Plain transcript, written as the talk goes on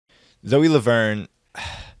Zoe Laverne.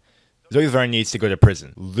 Zoe Laverne needs to go to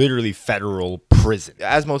prison. Literally federal prison.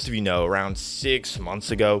 As most of you know, around 6 months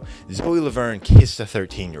ago, Zoe Laverne kissed a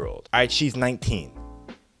 13-year-old. Alright, she's 19.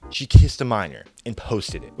 She kissed a minor and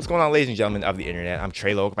posted it. What's going on, ladies and gentlemen of the internet? I'm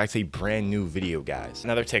Treyllo. Welcome back to a brand new video, guys.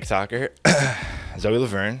 Another TikToker, Zoe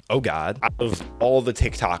Laverne. Oh God. Out of all the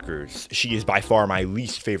TikTokers, she is by far my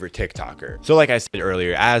least favorite TikToker. So like I said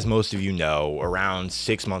earlier, as most of you know, around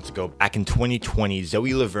 6 months ago, back in 2020,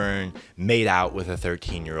 Zoe Laverne made out with a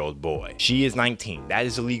 13-year-old boy. She is 19. That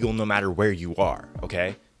is illegal no matter where you are,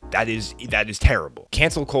 okay? That is terrible.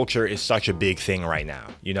 Cancel culture is such a big thing right now.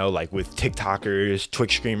 You know, like with TikTokers,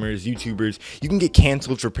 Twitch streamers, YouTubers, you can get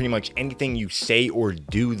canceled for pretty much anything you say or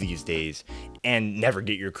do these days and never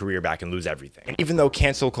get your career back and lose everything. And even though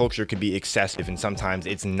cancel culture can be excessive and sometimes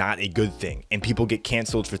it's not a good thing and people get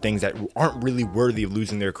canceled for things that aren't really worthy of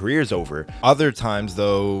losing their careers over, other times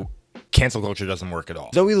though, cancel culture doesn't work at all.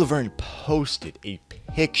 Zoe Laverne posted a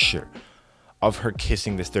picture of her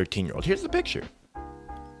kissing this 13-year-old. Here's the picture.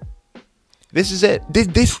 This is it.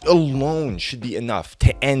 This alone should be enough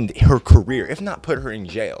to end her career, if not put her in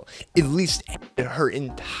jail. At least end her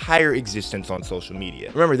entire existence on social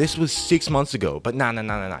media. Remember, this was 6 months ago, but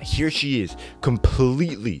nah. Here she is,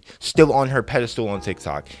 completely still on her pedestal on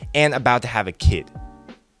TikTok and about to have a kid.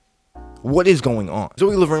 What is going on?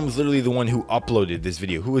 Zoe Laverne was literally the one who uploaded this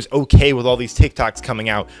video, who was okay with all these TikToks coming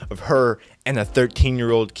out of her and a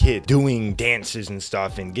 13-year-old kid doing dances and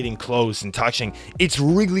stuff and getting close and touching. It's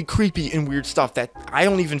really creepy and weird stuff that I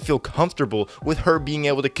don't even feel comfortable with her being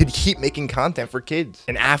able to keep making content for kids.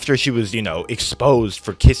 And after she was, you know, exposed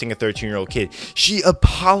for kissing a 13-year-old kid, she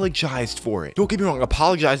apologized for it. Don't get me wrong,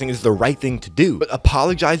 apologizing is the right thing to do, but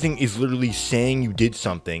apologizing is literally saying you did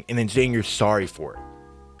something and then saying you're sorry for it.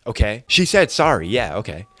 Okay, she said sorry, yeah,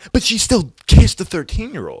 okay, but she still kissed a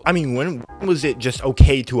 13-year-old. I mean, when was it just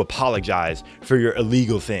okay to apologize for your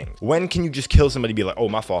illegal things? When can you just kill somebody and be like, oh,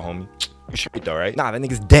 my fault, homie, you straight though, right? Nah, that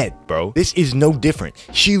nigga's dead, bro. This is no different.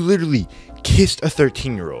 She literally kissed a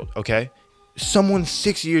 13-year-old, okay? Someone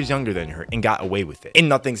 6 years younger than her and got away with it, and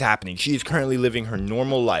nothing's happening. She is currently living her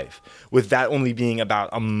normal life, with that only being about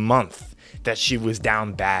a month that she was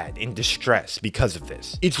down bad in distress because of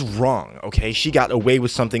this. It's wrong, okay? She got away with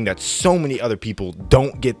something that so many other people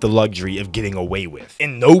don't get the luxury of getting away with,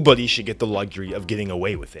 and nobody should get the luxury of getting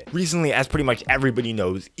away with it. Recently, as pretty much everybody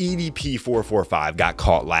knows, EDP445 got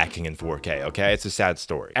caught lacking in 4K, okay? It's a sad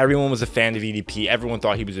story. Everyone was a fan of EDP. Everyone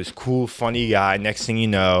thought he was this cool, funny guy. Next thing you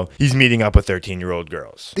know, he's meeting up with 13-year-old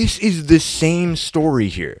girls. This is the same story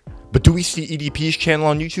here. But do we see EDP's channel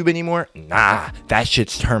on YouTube anymore? Nah, that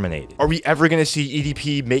shit's terminated. Are we ever gonna see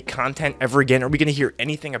EDP make content ever again? Are we gonna hear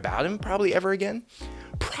anything about him probably ever again?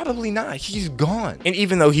 Probably not. He's gone. And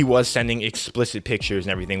even though he was sending explicit pictures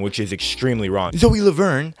and everything, which is extremely wrong, Zoe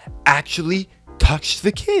Laverne actually touched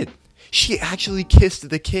the kid. She actually kissed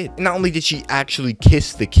the kid. Not only did she actually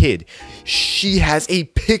kiss the kid, she has a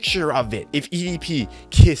picture of it. If EDP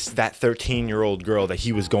kissed that 13-year-old girl that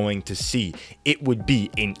he was going to see, it would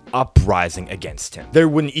be an uprising against him. There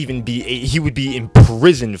wouldn't even be he would be in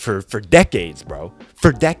prison for decades, bro.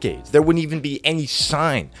 For decades. There wouldn't even be any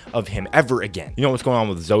sign of him ever again. You know what's going on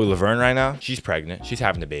with Zoe Laverne right now? She's pregnant. She's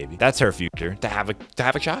having a baby. That's her future, to have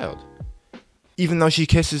a child. Even though she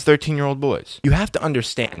kisses 13-year-old boys. You have to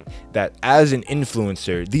understand that as an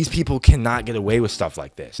influencer, these people cannot get away with stuff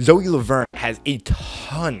like this. Zoe Laverne has a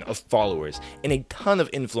ton of followers and a ton of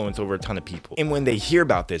influence over a ton of people. And when they hear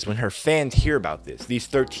about this, when her fans hear about this, these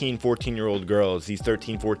 13, 14-year-old girls, these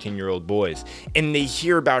 13, 14-year-old boys, and they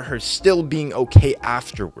hear about her still being okay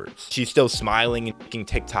afterwards. She's still smiling and making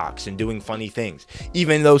TikToks and doing funny things.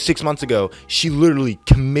 Even though 6 months ago, she literally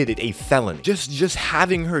committed a felony. Just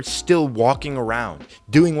having her still walking around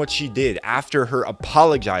doing what she did after her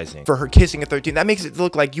apologizing for her kissing a 13, that makes it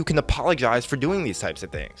look like you can apologize for doing these types of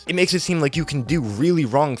things. It makes it seem like you can do really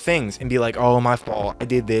wrong things and be like, oh, my fault, I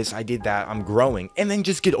did this, I did that, I'm growing, and then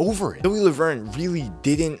just get over it. Zoe Laverne really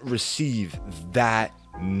didn't receive that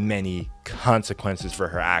many consequences for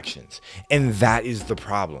her actions, and that is the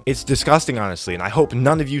problem. It's disgusting, honestly, and I hope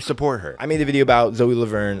none of you support her. I made a video about Zoe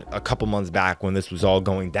Laverne a couple months back when this was all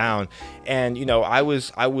going down, and you know, I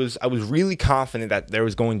was really confident that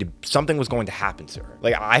something was going to happen to her.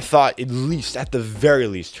 Like, I thought at the very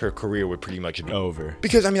least her career would pretty much be over,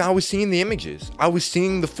 because I mean, I was seeing the images, I was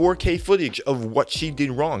seeing the 4K footage of what she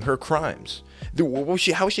did wrong, her crimes.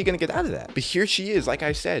 How is she gonna get out of that? But here she is, like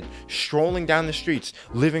I said, strolling down the streets,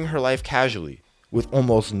 living her life casually, with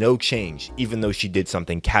almost no change, even though she did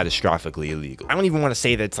something catastrophically illegal. I don't even want to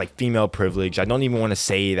say that it's like female privilege. I don't even want to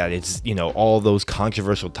say that it's, you know, all those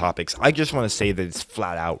controversial topics. I just want to say that it's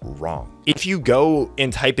flat out wrong. If you go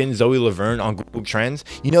and type in Zoe Laverne on Google Trends,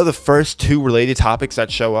 you know the first two related topics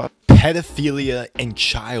that show up? Pedophilia and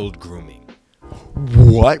child grooming.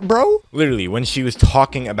 What, bro? Literally, when she was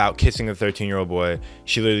talking about kissing a 13-year-old boy,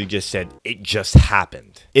 she literally just said, it just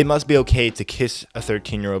happened. It must be okay to kiss a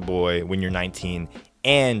 13-year-old boy when you're 19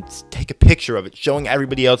 and take a picture of it, showing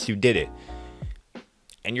everybody else you did it.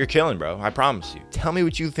 And you're killing, bro. I promise you. Tell me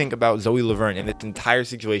what you think about Zoe Laverne and this entire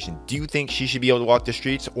situation. Do you think she should be able to walk the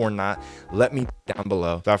streets or not? Let me know down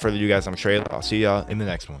below. Without further ado, guys, I'm Treyllo. I'll see y'all in the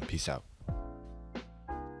next one. Peace out.